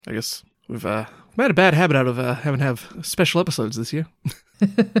I guess we've made a bad habit out of having to have special episodes this year.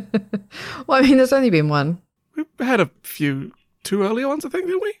 Well, I mean, there's only been one. We had a few too early ones, I think,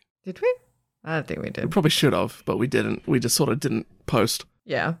 didn't we? Did we? I don't think we We did. probably should have, but we didn't. We just sort of didn't post.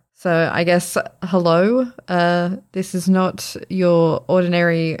 Yeah. So I guess, hello. This is not your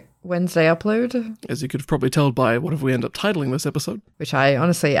ordinary Wednesday upload, As you could have probably told by what have we end up titling this episode. which I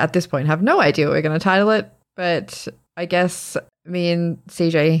honestly, at this point, have no idea what we're going to title it. But I guess me and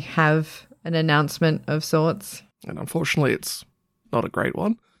CJ have an announcement of sorts. And unfortunately, it's not a great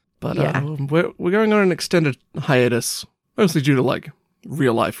one. But Yeah. we're going on an extended hiatus, mostly due to, like,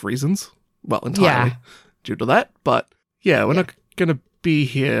 real-life reasons. Well, entirely due to that. But, yeah, we're not going to be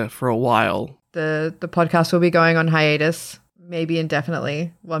here for a while. The podcast will be going on hiatus, maybe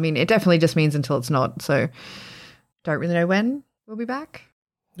indefinitely. Well, I mean, it definitely just means until it's not. So don't really know when we'll be back.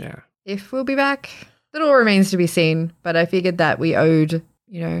 Yeah. If we'll be back, that all remains to be seen. But I figured that we owed,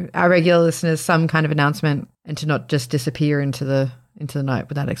 our regular listeners some kind of announcement and to not just disappear into the night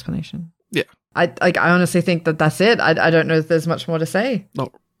without explanation. Yeah. I honestly think that that's it. I don't know if there's much more to say.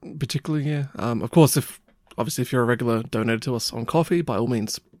 Not particularly, yeah. Of course, if you're a regular donor to us on Coffee, by all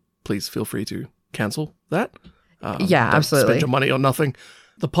means, please feel free to cancel that. Yeah, don't absolutely. Spend your money on nothing.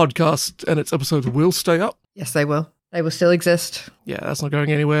 The podcast and its episodes will stay up. Yes, they will. They will still exist. Yeah, that's not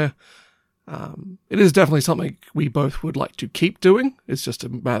going anywhere. It is definitely something we both would like to keep doing. It's just a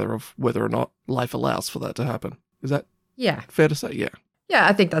matter of whether or not life allows for that to happen. Is that Yeah. fair to say? Yeah. Yeah,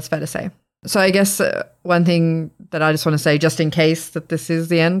 I think that's fair to say. So I guess one thing that I just want to say, just in case that this is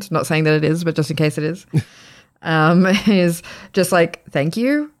the end, not saying that it is, but just in case it is, is just like, thank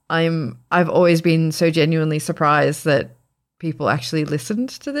you. I've always been so genuinely surprised that people actually listened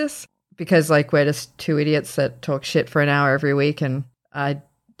to this, because like we're just two idiots that talk shit for an hour every week, and I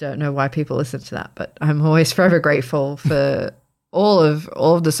don't know why people listen to that, but I'm always forever grateful for all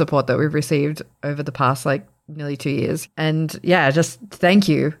of the support that we've received over the past like nearly 2 years. And yeah, just thank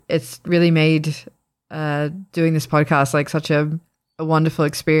you. It's really made doing this podcast like such a wonderful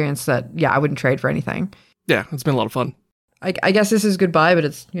experience that I wouldn't trade for anything. Yeah, it's been a lot of fun. I guess this is goodbye, but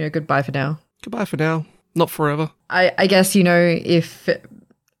it's goodbye for now. Goodbye for now. Not forever. I guess if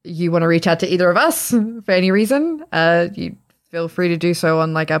you want to reach out to either of us for any reason, you feel free to do so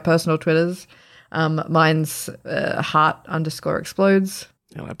on like our personal Twitters. Mine's heart_explodes.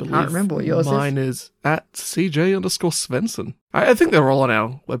 And I believe Can't remember what yours mine is at CJ_Svensson. I think they're all on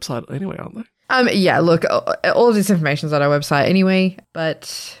our website anyway, aren't they? Yeah, look, all of this information's on our website anyway,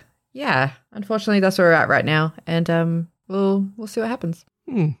 but yeah, unfortunately that's where we're at right now, and we'll see what happens.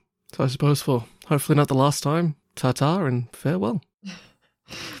 So I suppose for hopefully not the last time, ta-ta and farewell.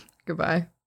 Goodbye.